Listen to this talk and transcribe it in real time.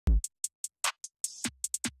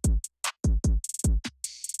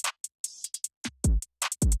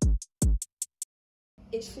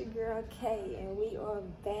It's your girl Cayy, and we are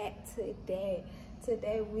back today.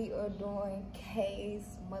 Today we are doing Cayy's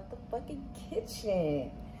motherfucking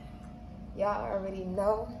kitchen. Y'all already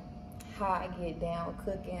know how I get down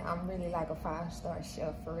cooking. I'm really like a 5-star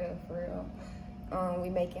chef, for real. We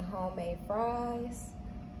making homemade fries,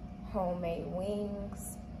 homemade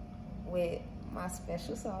wings with my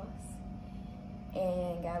special sauce,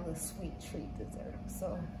 and got a little sweet treat dessert.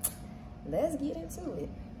 So let's get into it.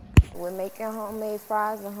 We're making homemade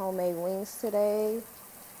fries and homemade wings today.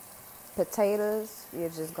 Potatoes, you're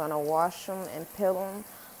just gonna wash them and peel them.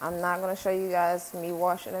 I'm not gonna show you guys me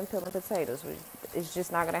washing and peeling potatoes. It's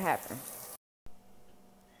just not gonna happen.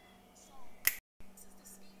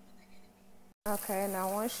 Okay,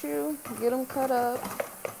 now once you get them cut up,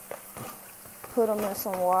 put them in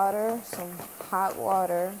some water, some hot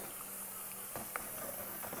water.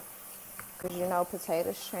 Because you know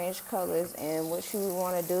potatoes change colors, and what you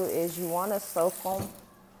want to do is you want to soak them.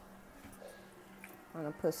 I'm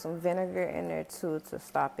going to put some vinegar in there too to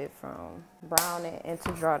stop it from browning and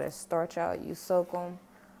to draw the starch out. You soak them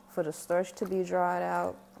for the starch to be dried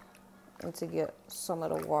out and to get some of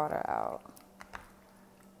the water out.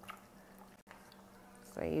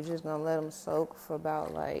 So you're just going to let them soak for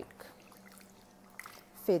about like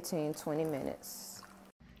 15-20 minutes.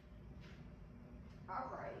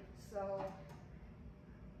 So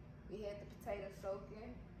we had the potatoes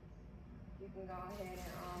soaking. You can go ahead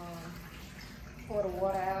and pour the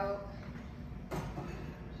water out.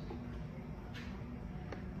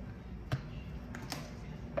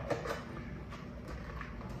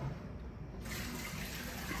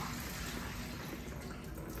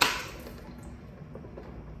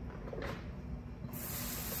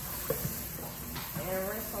 And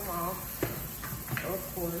rinse them off, of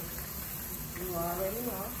course. You already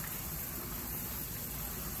know.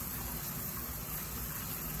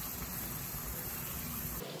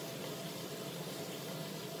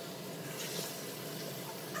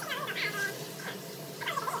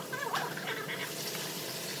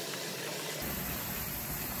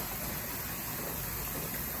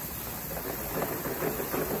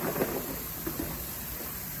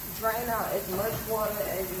 Drain out as much water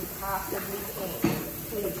as you possibly can,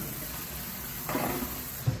 please.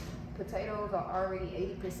 Potatoes are already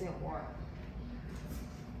 80% water.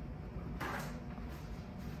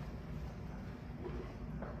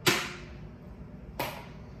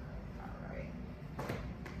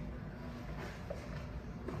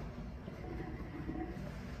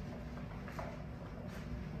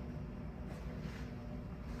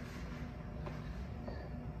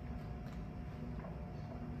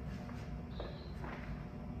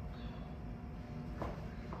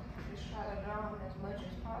 As much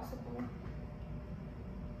as possible.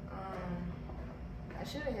 I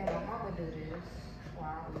should have had my mama do this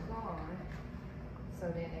while I was gone, so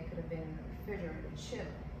then it could have been in the refrigerator chilling.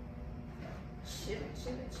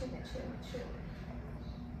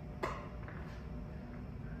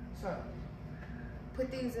 So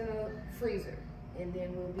put these in the freezer, and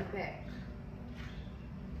then we'll be back.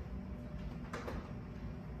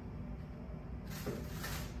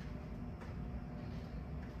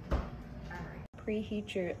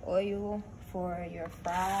 Preheat your oil for your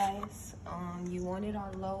fries. You want it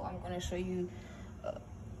on low. I'm going to show you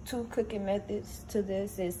 2 cooking methods to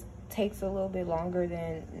this. It takes a little bit longer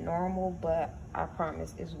than normal, but I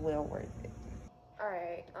promise it's well worth it.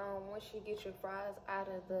 Alright, once you get your fries out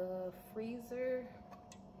of the freezer,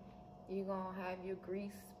 you're going to have your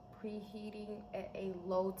grease preheating at a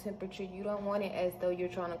low temperature. You don't want it as though you're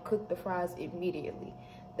trying to cook the fries immediately.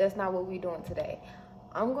 That's not what we're doing today.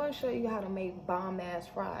 I'm going to show you how to make bomb-ass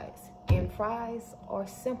fries. And fries are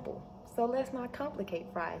simple. So let's not complicate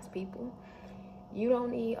fries, people. You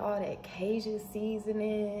don't need all that Cajun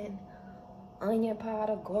seasoning, onion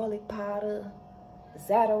powder, garlic powder,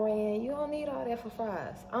 Zatarain. You don't need all that for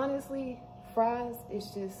fries. Honestly, fries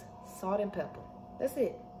is just salt and pepper. That's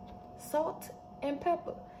it. Salt and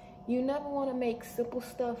pepper. You never want to make simple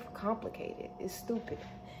stuff complicated. It's stupid.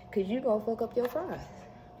 Because you're going to fuck up your fries.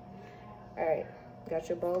 Alright. Got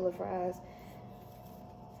your bowl of fries.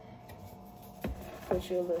 Put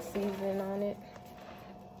your little seasoning on it.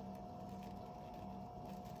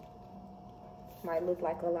 Might look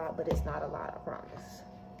like a lot, but it's not a lot, I promise.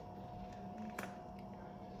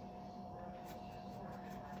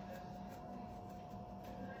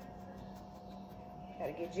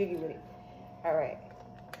 Gotta get jiggy with it. Alright.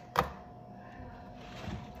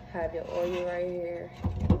 Have your oil right here.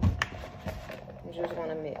 You just want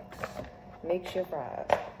to mix. Mix your fries.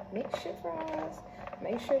 Mix your fries.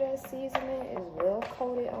 Make sure that seasoning is well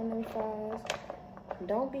coated on them fries.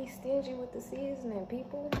 Don't be stingy with the seasoning,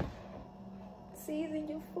 people. season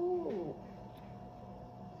your food.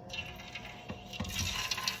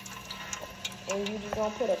 And you just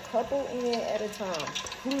gonna put a couple in at a time.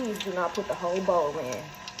 Please do not put the whole bowl in.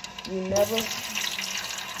 You never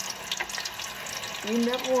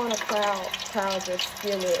want to crowd your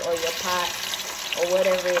skillet or your pot or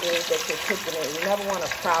whatever it is that you're cooking in. You never want to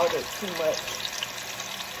crowd it too much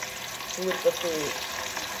with the food.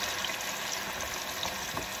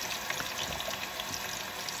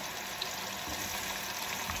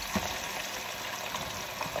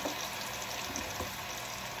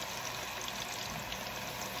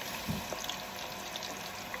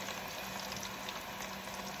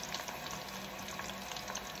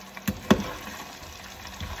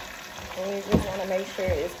 And you just want to make sure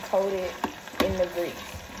it's coated in the grease.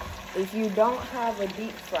 If you don't have a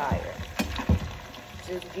deep fryer,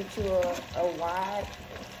 just get you a wide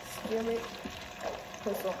skillet,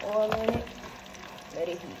 put some oil in it, let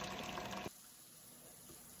it heat.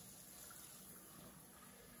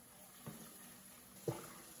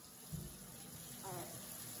 Alright,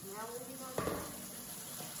 now what you gonna do?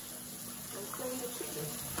 Let's clean the chicken.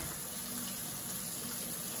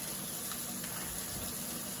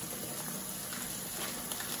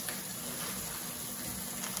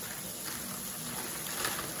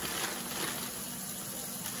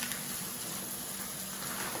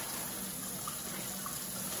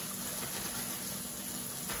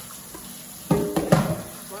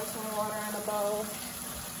 Some water in a bowl.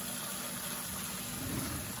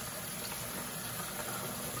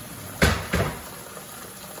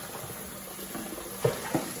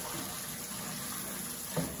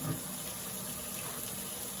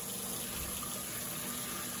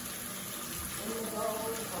 In the bowl,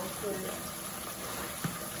 I'll put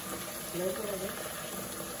liquid.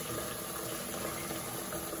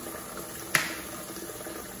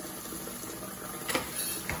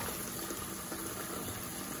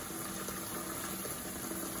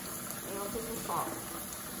 Put some salt.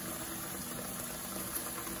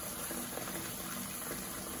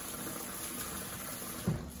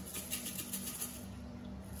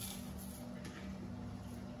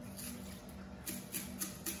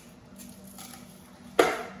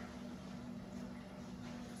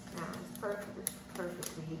 Now it's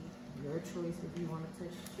perfectly your choice if you want to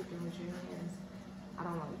touch chicken with your hands. I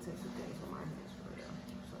don't like touching things with my hands for real,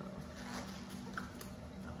 so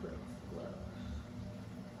I put gloves.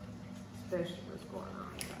 Especially what's going on.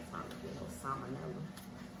 I ain't got time to get no salmonella.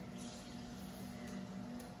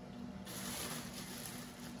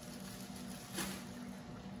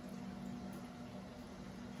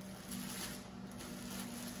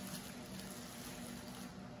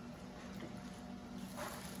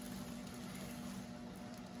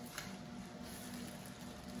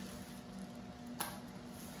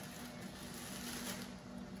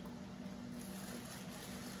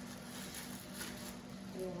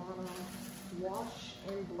 You want to wash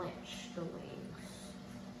and blanch the wings.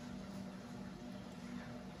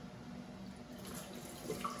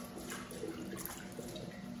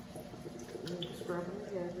 You need to scrub them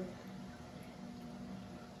together.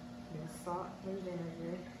 Then salt and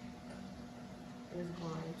vinegar is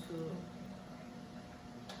going to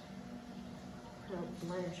help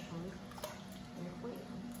blanch them and clean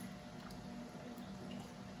them.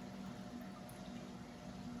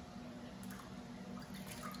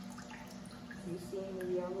 You see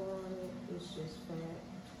any yellow on it, it's just fat.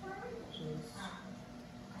 Just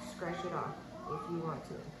scratch it off if you want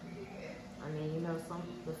to. I mean, you know,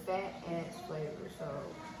 the fat adds flavor, so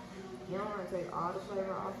you don't want to take all the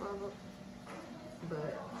flavor off of it,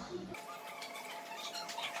 but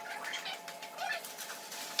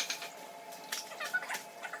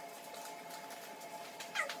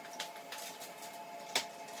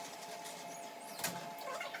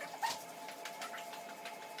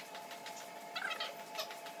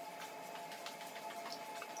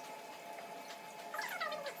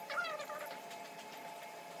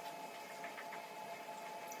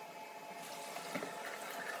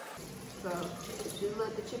so just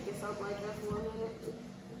let the chicken soak like that for a minute,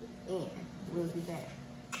 and we'll be back.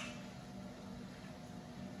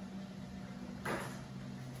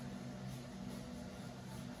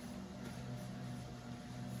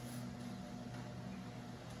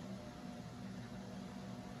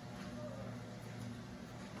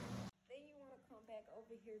 Then you want to come back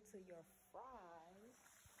over here to your fries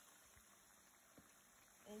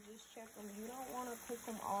and just check them. You don't want to cook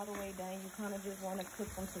them all the way down. You kind of just want to cook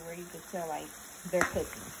them to where you can tell like they're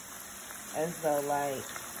cooking, as though like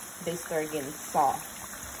they start getting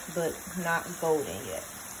soft but not golden yet.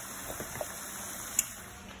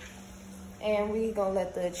 And we're gonna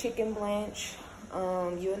let the chicken blanch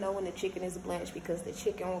You'll know when the chicken is blanched because the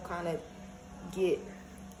chicken will kind of get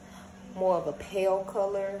more of a pale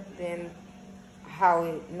color than how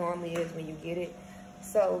it normally is when you get it.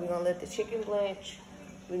 So we're gonna let the chicken blanch.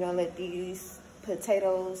 We're gonna let these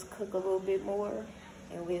potatoes cook a little bit more,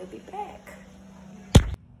 and we'll be back.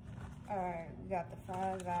 All right, we got the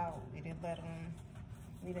fries out. We didn't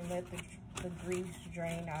let the grease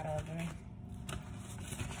drain out of them.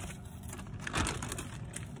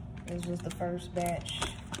 This was the first batch.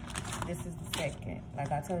 This is the second.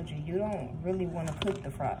 Like I told you, you don't really want to cook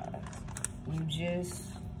the fries. You just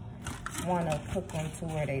want to cook them to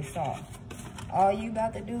where they soft. All you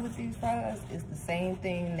got to do with these fries is the same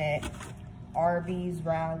thing that Arby's,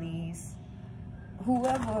 Rowley's,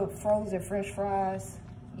 whoever frozen French fries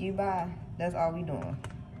you buy, that's all we doing.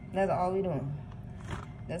 That's all we doing.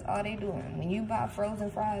 That's all they doing. When you buy frozen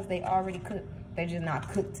fries, they already cooked. They're just not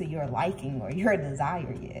cooked to your liking or your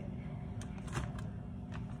desire yet.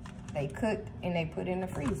 They cooked and they put in the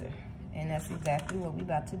freezer. And that's exactly what we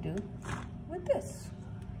about to do with this.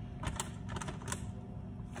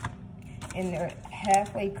 And they're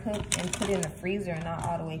halfway cooked and put in the freezer and not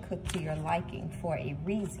all the way cooked to your liking for a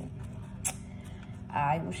reason.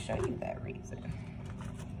 I will show you that reason.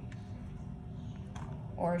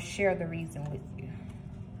 Or share the reason with you.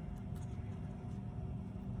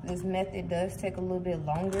 This method does take a little bit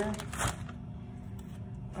longer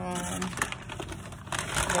than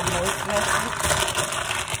most methods.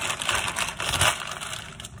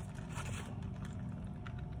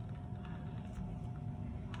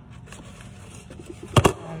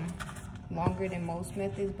 Longer than most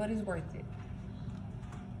methods, but it's worth it.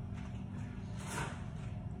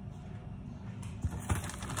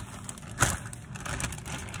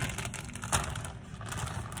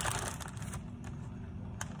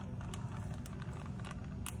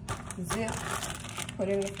 Zip, put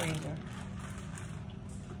in the freezer.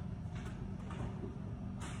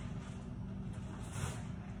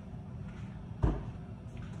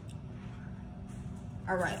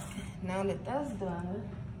 All right, now that that's done,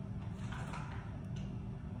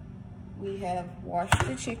 we have washed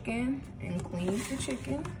the chicken and cleaned the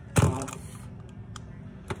chicken off.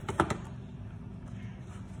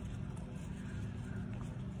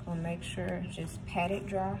 Gonna make sure, just pat it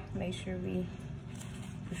dry. Make sure we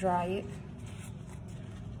dry it.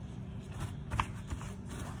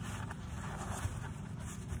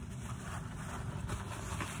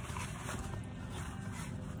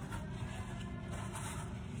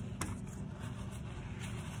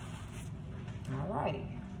 All right.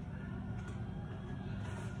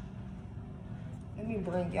 Let me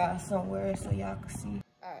bring y'all somewhere so y'all can see.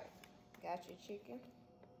 All right, got your chicken.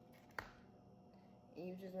 And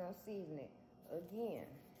you just gonna season it again.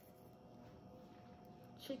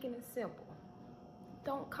 Chicken is simple.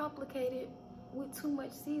 Don't complicate it with too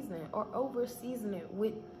much seasoning or over season it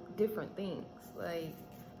with different things. Like,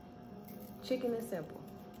 chicken is simple.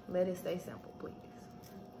 Let it stay simple, please.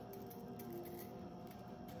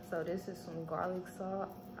 So this is some garlic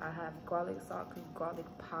salt. I have garlic salt because garlic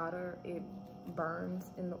powder, it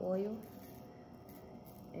burns in the oil.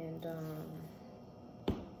 And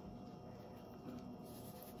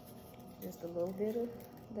just a little bit of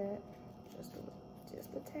that, just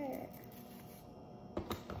a tad.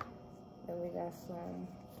 Then we got some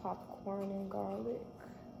popcorn and garlic.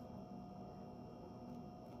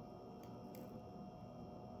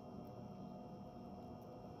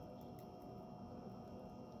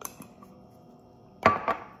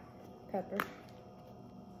 Pepper.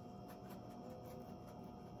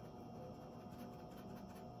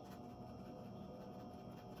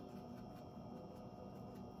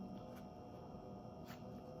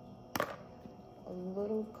 A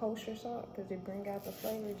little kosher salt because it brings out the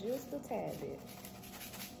flavor just a tad bit.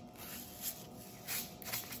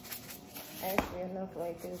 Actually enough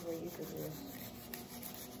like this where you could just,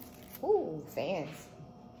 ooh, fancy.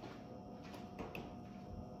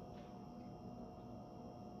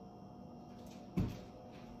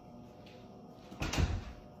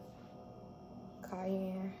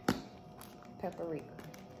 Cayenne, paprika.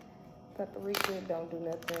 Paprika don't do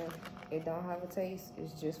nothing. It don't have a taste.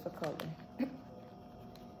 It's just for color.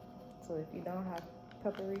 So if you don't have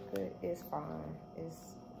paprika, it's fine.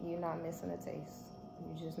 You're not missing a taste.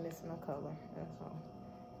 You're just missing a color. That's all.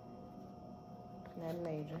 Nothing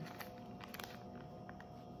major.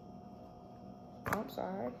 I'm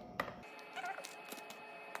sorry.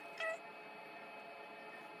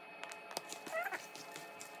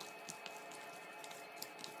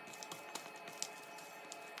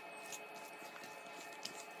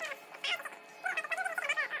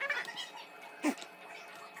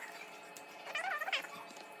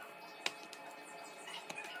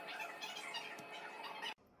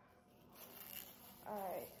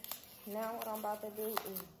 Now what I'm about to do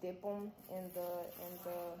is dip them in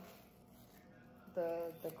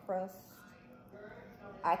the crust.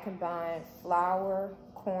 I combine flour,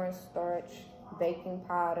 cornstarch, baking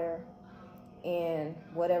powder, and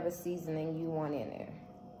whatever seasoning you want in there.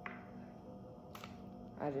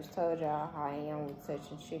 I just told y'all how I am with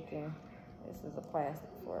touching chicken. This is a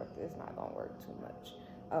plastic fork. It's not gonna work too much.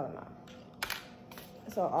 Oh no.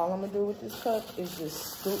 So all I'm gonna do with this cup is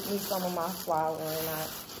just scoop me some of my flour in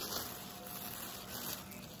out.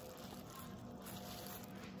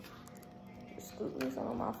 Just scoop me some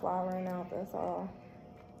of my flour in out, that's all.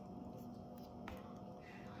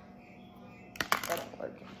 That ain't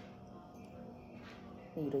working.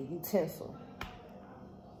 Need a utensil.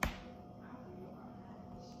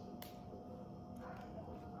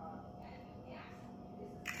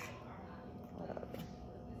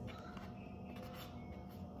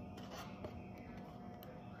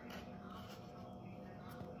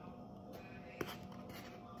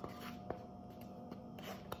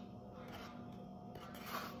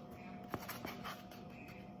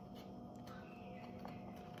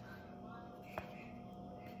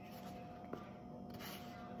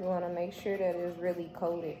 You want to make sure that it's really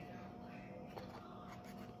coated.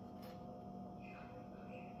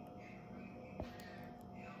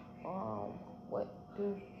 What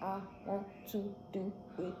do I want to do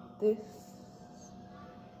with this?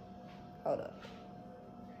 Hold up.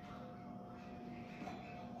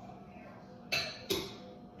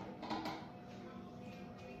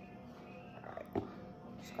 Alright.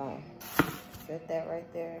 Just gonna set that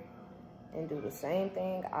right there and do the same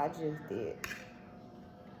thing I just did.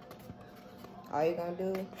 All you're gonna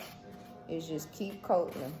do is just keep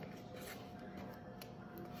coating them.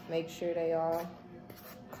 Make sure they are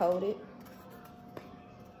coated.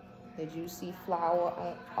 That you see flour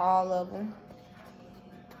on all of them.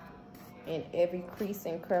 In every crease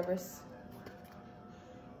and crevice.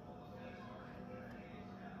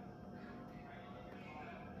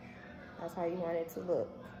 That's how you want it to look.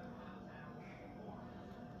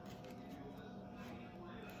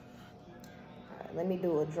 All right, let me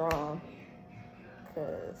do a drum.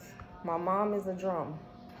 Cause my mom is a drum.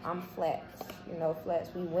 I'm flats. You know, flats,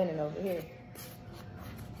 we winning over here.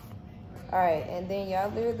 All right, and then y'all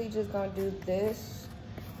literally just gonna do this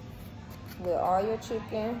with all your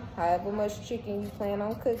chicken, however much chicken you plan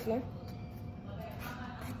on cooking.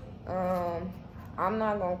 I'm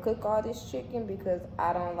not gonna cook all this chicken because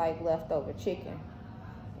I don't like leftover chicken.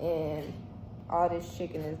 And all this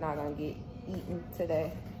chicken is not gonna get eaten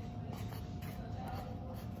today.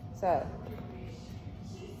 So,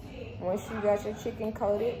 once you got your chicken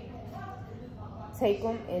coated, take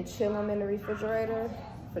them and chill them in the refrigerator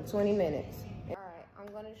for 20 minutes. All right,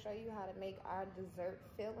 I'm gonna show you how to make our dessert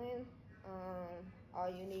filling. All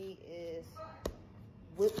you need is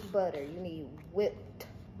whipped butter. You need whipped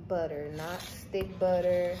butter, not stick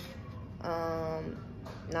butter,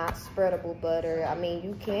 not spreadable butter. I mean,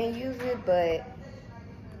 you can use it, but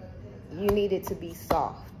you need it to be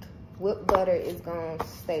soft. Whipped butter is gonna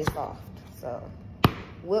stay soft. So,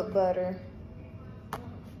 whipped butter,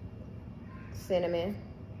 cinnamon,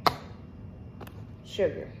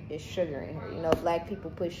 sugar. It's sugar in here. You know, black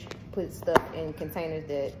people put stuff in containers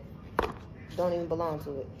that don't even belong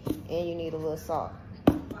to it. And you need a little salt.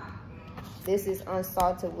 This is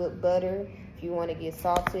unsalted whipped butter. If you want to get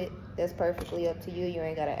salted, that's perfectly up to you. You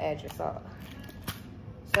ain't got to add your salt.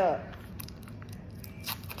 So,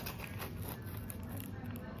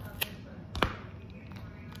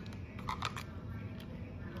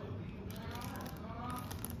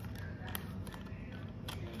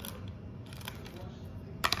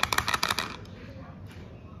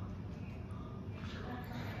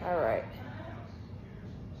 all right,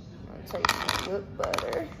 I'm gonna take some whipped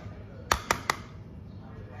butter.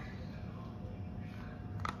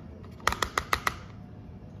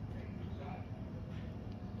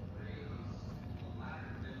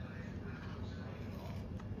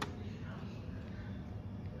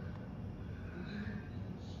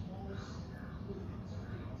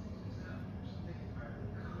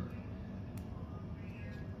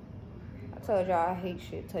 I told y'all I hate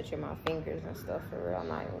shit touching my fingers and stuff, for real. I'm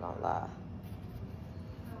not even gonna lie.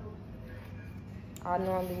 I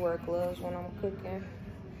normally wear gloves when I'm cooking,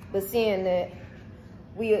 but seeing that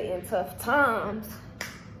we are in tough times,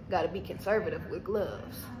 gotta be conservative with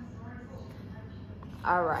gloves.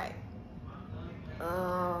 All right.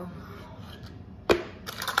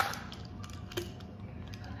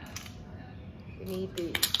 You need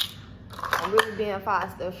these. I'm really being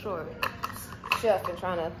 5 steps short. Chef and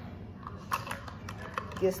trying to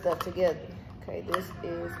get stuff together. Okay, this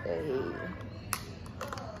is a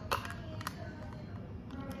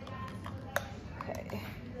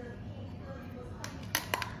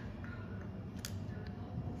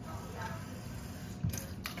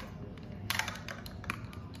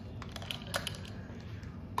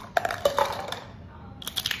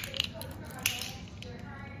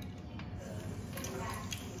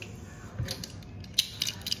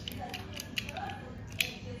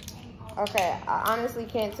Okay, I honestly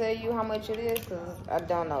can't tell you how much it is because I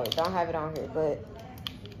don't know it. Don't have it on here, but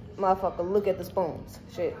motherfucker, look at the spoons.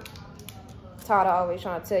 Shit. Todd always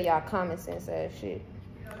trying to tell y'all common sense ass shit.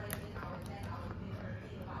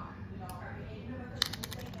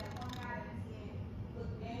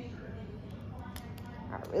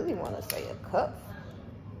 I really want to say a cup.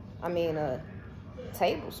 I mean a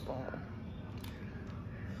tablespoon.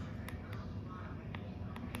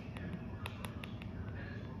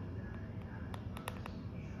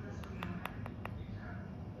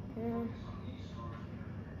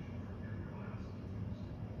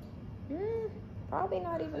 Probably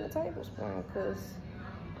not even a tablespoon because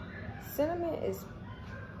cinnamon is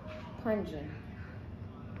pungent.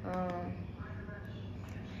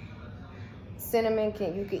 Cinnamon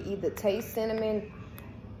you could either taste cinnamon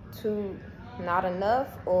too not enough,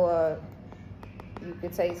 or you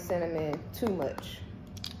could taste cinnamon too much.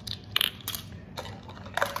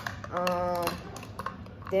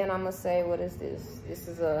 Then I'm gonna say, what is this? This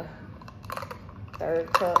is a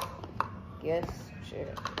 1/3 cup. Yes,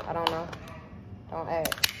 shit. I don't know. Don't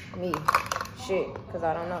ask me shit, because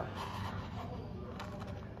I don't know.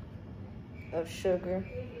 Of sugar.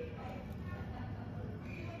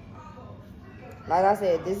 Like I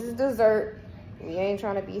said, this is dessert. We ain't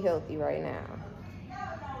trying to be healthy right now.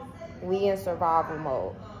 We in survival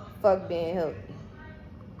mode. Fuck being healthy.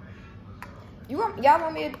 Y'all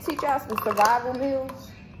want me to teach y'all some survival meals?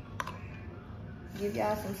 Give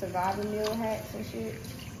y'all some survival meal hacks and shit?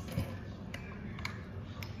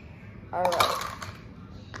 Alright.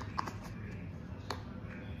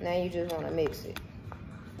 Now you just want to mix it.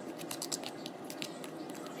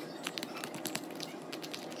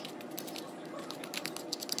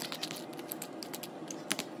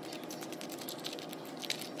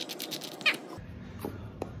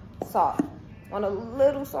 Salt. Want a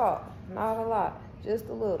little salt. Not a lot. Just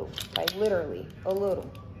a little. Like literally a little.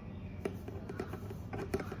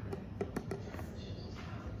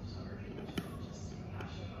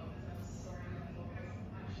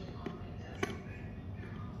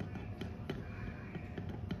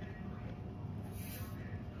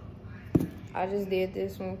 I just did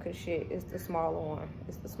this one because shit, it's the smaller one.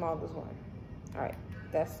 It's the smallest one. All right,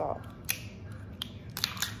 that's salt.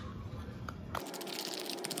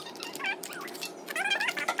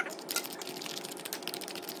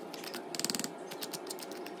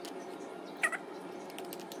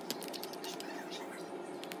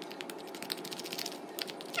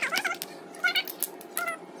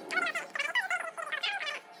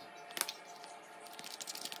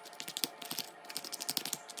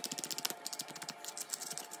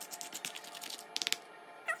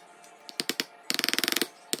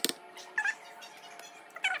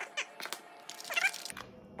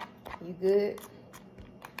 You good?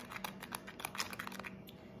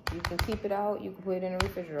 You can keep it out. You can put it in the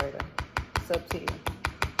refrigerator. It's up to you.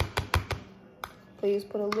 Please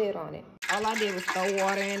put a lid on it. All I did was throw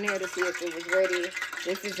water in there to see if it was ready.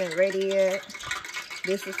 This isn't ready yet.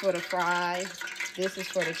 This is for the fries. This is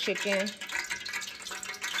for the chicken.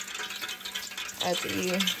 After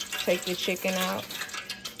you take the chicken out.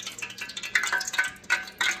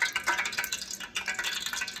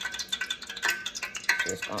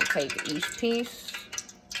 Just gonna take each piece.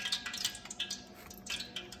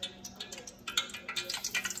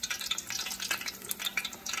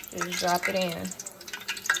 Just drop it in.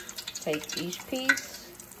 Take each piece.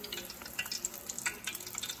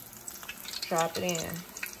 Drop it in.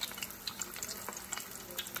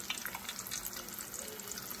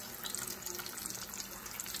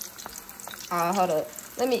 Hold up.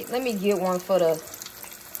 Let me get one for the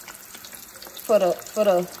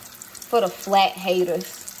flat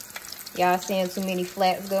haters. Y'all seeing too many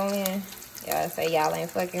flats go in? Y'all say y'all ain't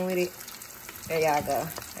fucking with it. There y'all go.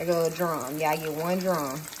 There go a drum. Y'all get one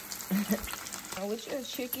drum. With your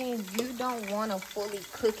chicken, you don't want to fully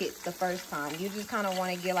cook it the first time. You just kind of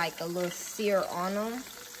want to get like a little sear on them.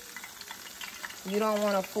 You don't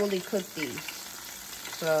want to fully cook these.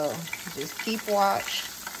 So just keep watch.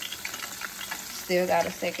 Still got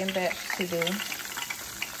a second batch to do.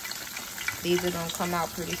 These are gonna come out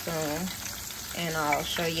pretty soon, and I'll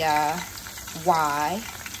show y'all why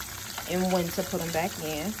and when to put them back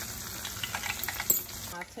in.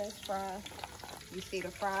 My test fries. You see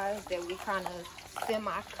the fries that we kind of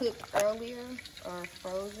semi-cooked earlier or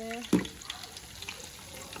frozen.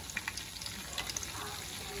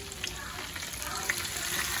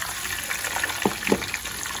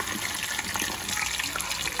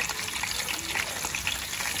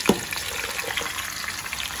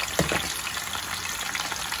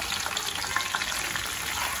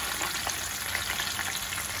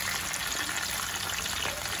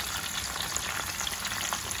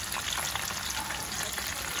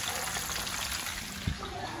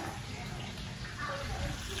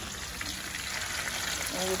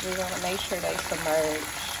 We're gonna make sure they submerge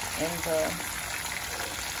into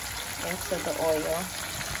the oil.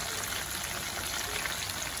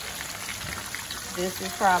 This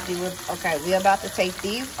is probably what, okay, we're about to take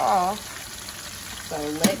these off. So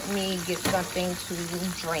let me get something to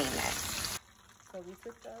drain that. So we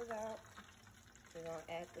took those out. We're gonna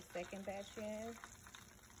add the second batch in.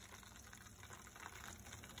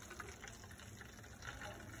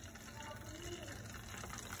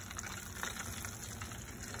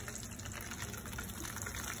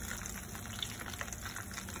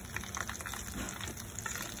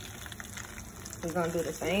 We're gonna do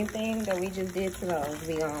the same thing that we just did to those.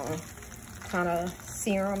 We're gonna kind of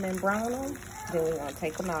sear them and brown them. Then we're gonna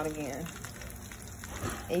take them out again.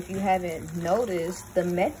 If you haven't noticed the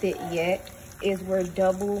method yet, is we're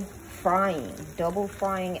double frying. Double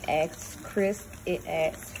frying adds crisp, it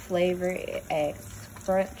adds flavor, it adds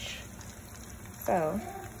crunch. So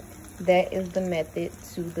that is the method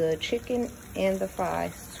to the chicken and the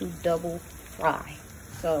fries, to double fry.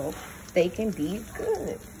 So they can be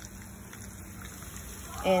good.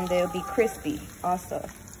 And they'll be crispy also.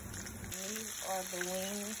 These are the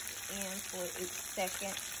wings in for its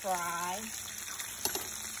second fry.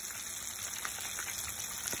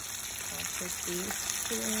 I'll put these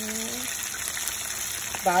in.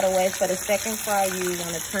 By the way, for the second fry, you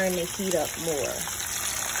want to turn the heat up more.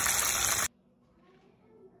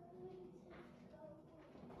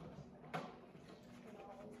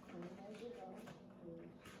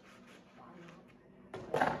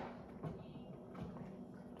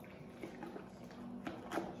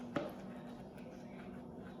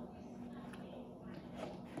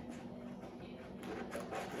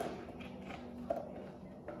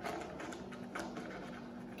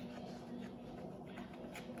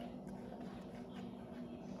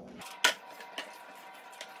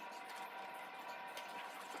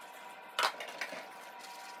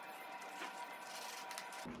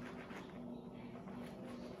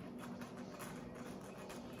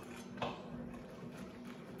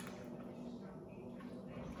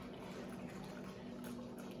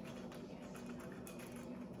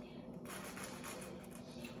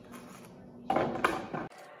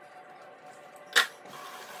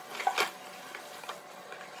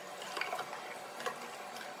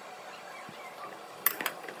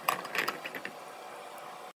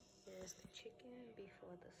 Here's the chicken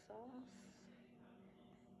before the sauce.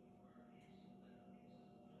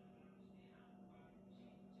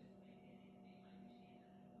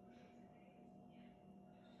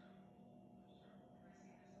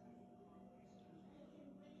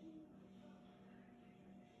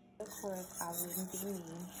 Of course, I wouldn't be me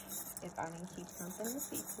if I didn't keep something a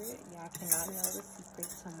secret. Y'all cannot know the secret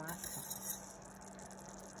to my sauce.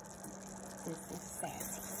 This is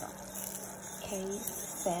sassy sauce. Cayy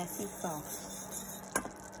sassy sauce.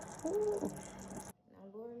 Ooh. Now,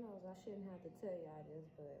 Lord knows I shouldn't have to tell y'all this,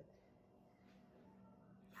 but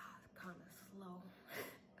y'all kind of slow.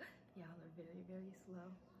 Y'all are very, very slow.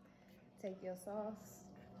 Take your sauce.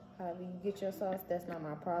 However you get your sauce, that's not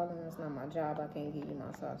my problem. That's not my job. I can't give you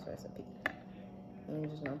my sauce recipe. And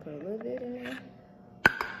you're just gonna put a little bit in there.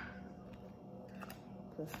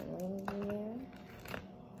 Put some wings in there.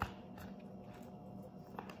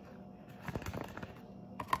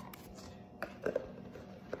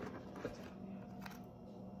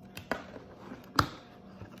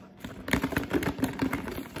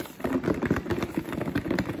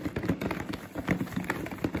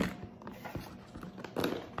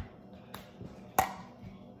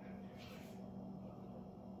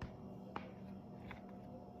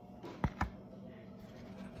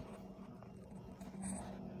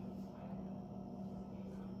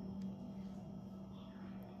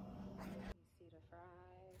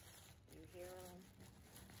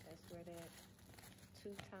 That's where that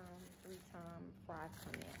 2-time, 3-time fry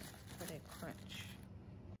come in for that crunch.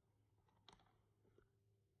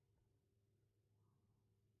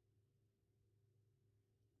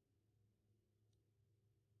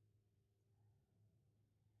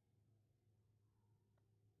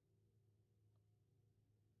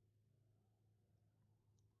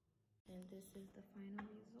 And this is the final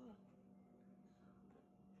result.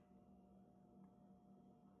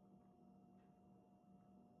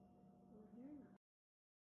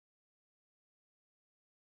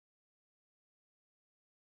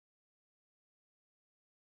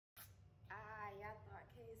 Y'all thought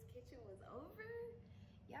Cayy's kitchen was over?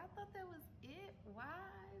 Y'all thought that was it? Why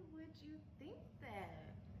would you think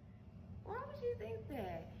that? Why would you think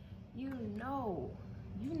that? You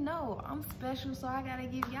know I'm special, so I gotta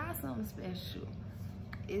give y'all something special.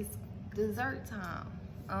 It's dessert time.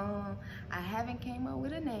 I haven't came up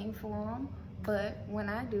with a name for them, But when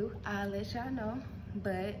I do, I'll let y'all know.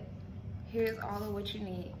 But here's all of what you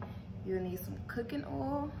need. You'll need some cooking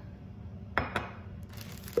oil.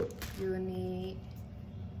 You'll need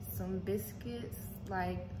some biscuits,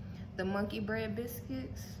 like the monkey bread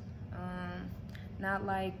biscuits, not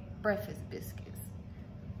like breakfast biscuits.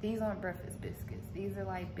 These aren't breakfast biscuits. These are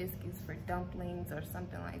like biscuits for dumplings or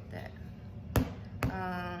something like that.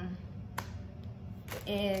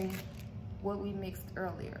 And what we mixed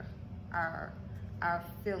earlier, our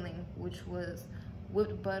filling, which was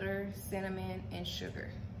whipped butter, cinnamon, and sugar.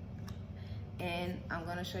 And I'm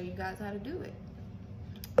gonna show you guys how to do it.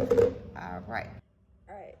 All right,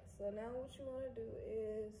 so now what you wanna do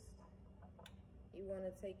is you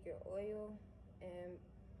wanna take your oil and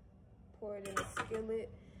pour it in a skillet.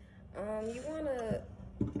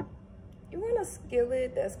 You want a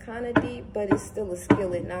skillet that's kind of deep, but it's still a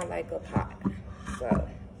skillet, not like a pot. So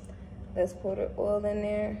let's pour the oil in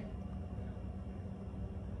there.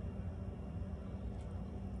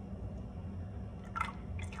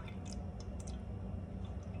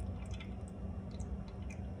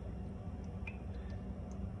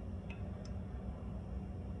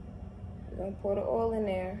 We're gonna pour the oil in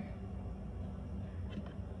there.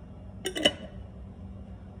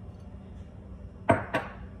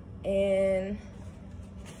 And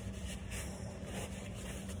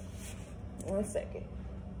 1 second.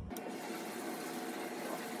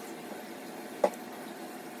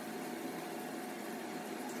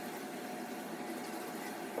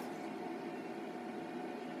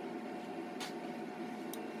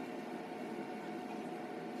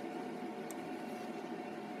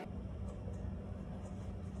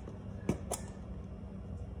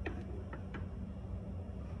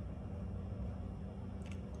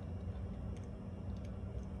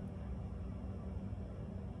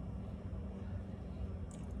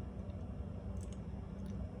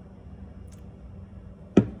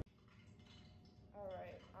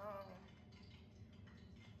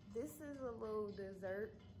 This is a little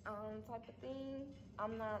dessert type of thing.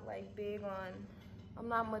 I'm not like big on, I'm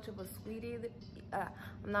not much of a sweet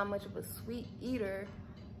eater,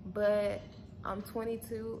 but I'm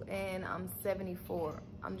 22 and I'm 74.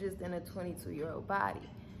 I'm just in a 22-year-old body.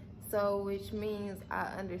 So which means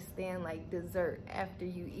I understand like dessert after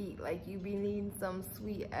you eat, like you be needing some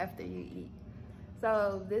sweet after you eat.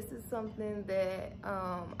 So this is something that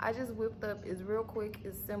I just whipped up. It's real quick,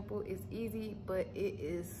 it's simple, it's easy, but it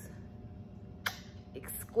is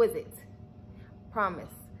exquisite,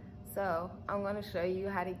 promise. So I'm gonna show you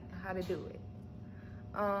how to do it.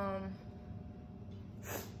 1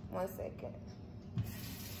 second.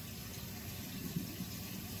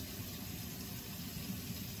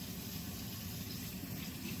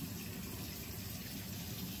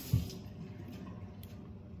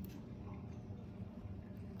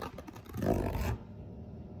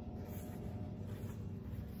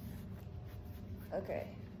 Okay,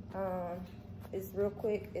 it's real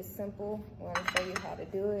quick, it's simple. I'm gonna show you how to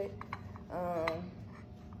do it.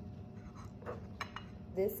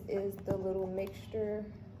 This is the little mixture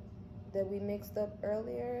that we mixed up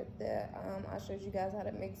earlier that I showed you guys how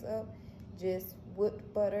to mix up. Just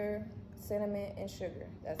whipped butter, cinnamon, and sugar.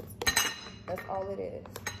 That's all it is.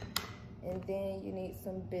 And then you need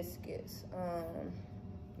some biscuits.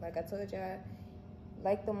 Like I told y'all,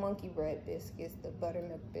 like the monkey bread biscuits, the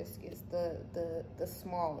buttermilk biscuits, the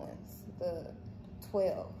small ones, the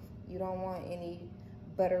 12. You don't want any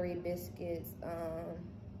buttery biscuits,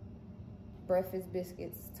 breakfast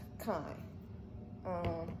biscuits kind.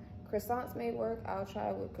 Croissants may work. I'll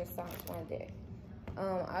try with croissants one day.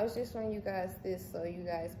 I was just showing you guys this so you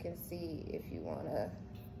guys can see if you want to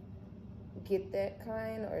get that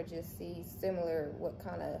kind or just see similar what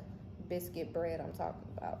kind of biscuit bread I'm talking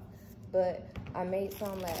about. But I made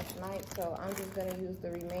some last night, so I'm just gonna use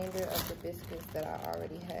the remainder of the biscuits that I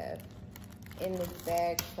already have in this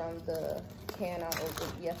bag from the can I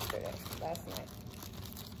opened last night.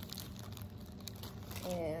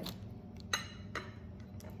 And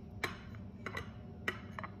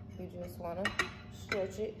you just wanna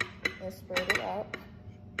stretch it and spread it out.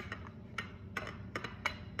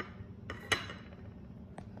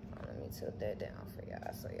 Let me tilt that down for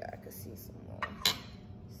y'all so y'all can see some more.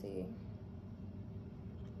 See,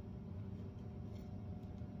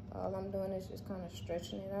 all I'm doing is just kind of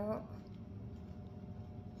stretching it out.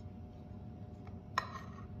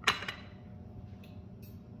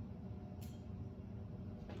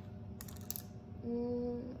 I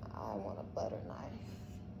want a butter knife.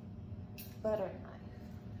 Butter knife.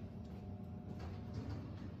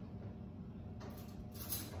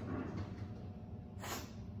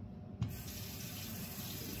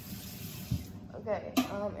 Okay,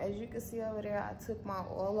 as you can see over there, I took my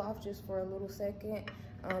oil off just for a little second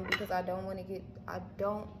because I don't want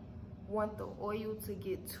the oil to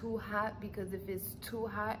get too hot, because if it's too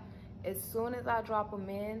hot, as soon as I drop them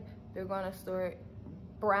in, they're gonna start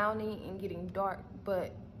browning and getting dark,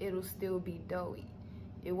 but it'll still be doughy.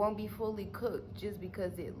 It won't be fully cooked just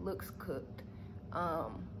because it looks cooked.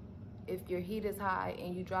 If your heat is high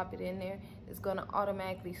and you drop it in there, it's gonna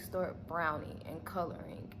automatically start browning and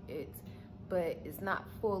coloring it, but it's not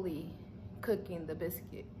fully cooking the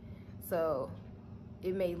biscuit. So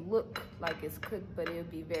it may look like it's cooked, but it'll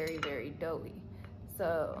be very, very doughy.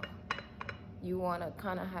 So you wanna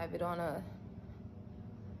kinda have it on a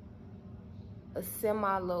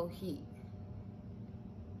semi-low heat.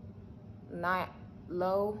 Not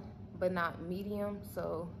low, but not medium,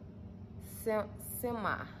 so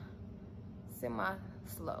semi-slow.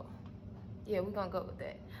 Yeah, we're gonna go with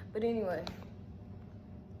that. But anyway,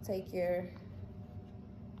 take your,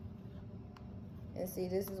 and see,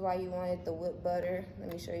 this is why you wanted the whipped butter.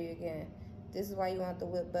 Let me show you again. This is why you want the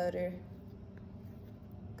whipped butter,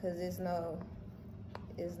 because there's no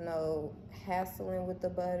hassling with the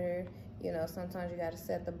butter. You know, sometimes you gotta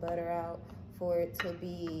set the butter out for it to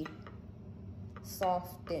be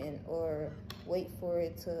softened, or wait for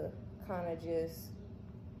it to kind of just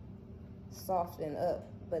soften up.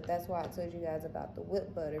 But that's why I told you guys about the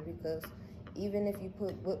whipped butter, because even if you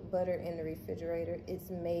put whipped butter in the refrigerator, it's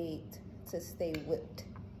made to stay whipped.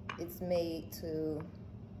 It's made to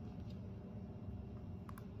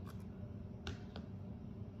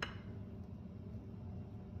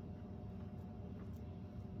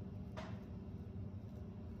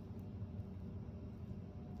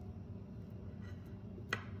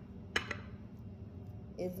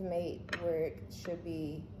where it should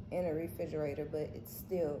be in a refrigerator, but it's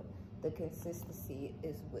still, the consistency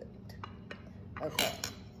is whipped. Okay.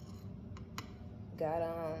 Got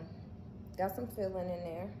some filling in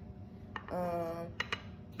there.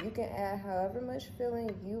 You can add however much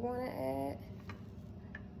filling you want to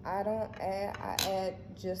add. I add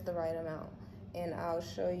just the right amount, and I'll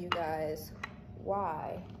show you guys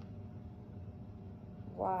why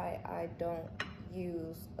I don't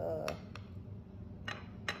use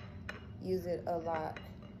it a lot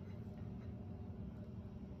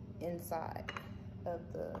inside of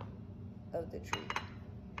the treat.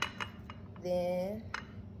 Then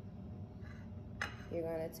you're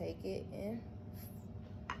gonna take it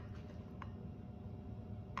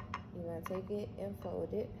and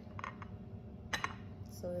fold it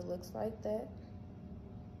so it looks like that,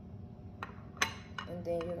 and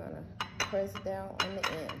then you're gonna press down on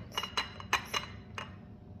the ends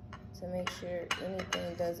to make sure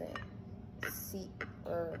anything doesn't seep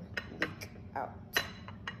or leak out.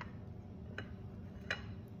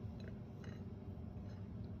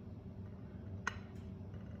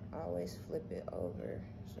 Always flip it over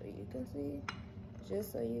so you can see,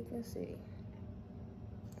 just so you can see.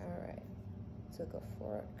 All right, took a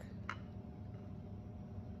fork.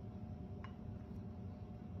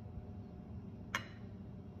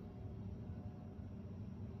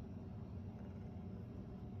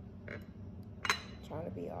 Trying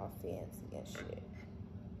to be all fancy and shit.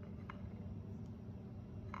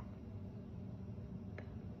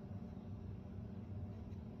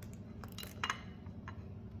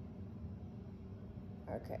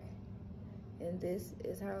 Okay, and this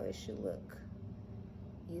is how it should look.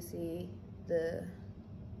 You see the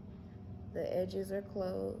edges are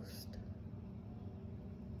closed.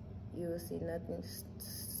 You will see nothing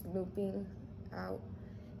snooping out,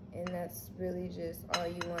 and that's really just all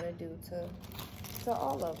you want to do to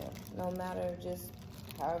all of them, no matter just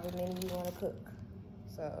however many you want to cook.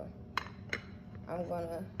 So I'm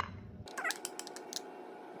gonna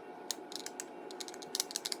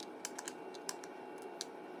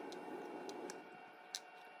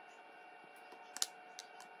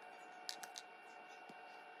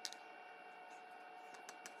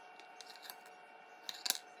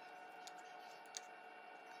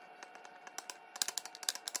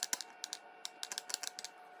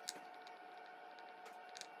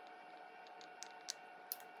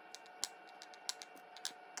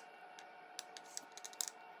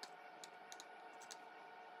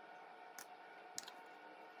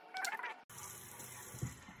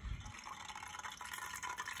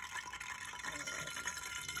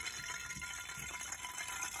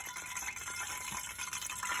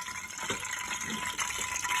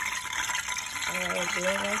do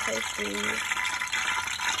it once I see.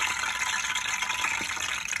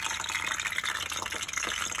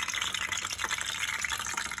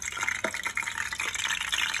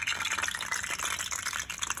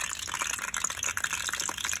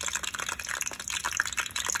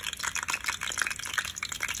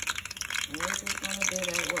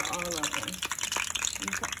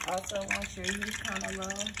 Also want your heat kind of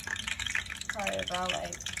low, probably about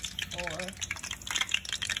like 4.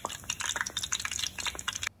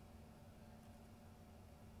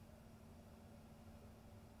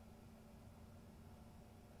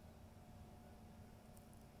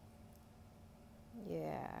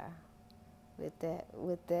 Yeah, with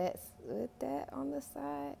that on the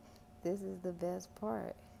side, this is the best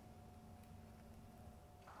part.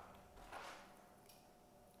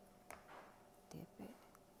 Dip it.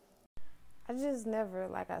 I just never,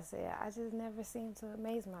 like I said, I just never seem to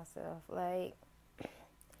amaze myself. Like,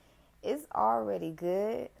 it's already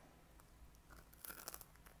good,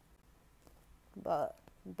 but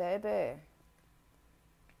baby,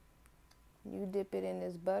 you dip it in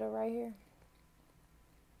this butter right here.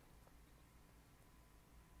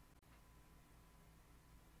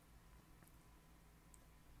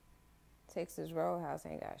 Texas Roadhouse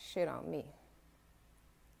ain't got shit on me.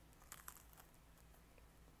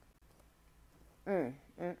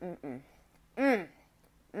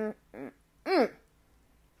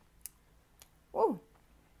 Woo,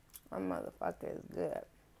 my motherfucker is good.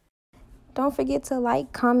 Don't forget to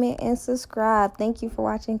like, comment, and subscribe. Thank you for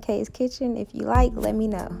watching Cay's Kitchen. If you like, let me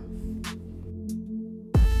know.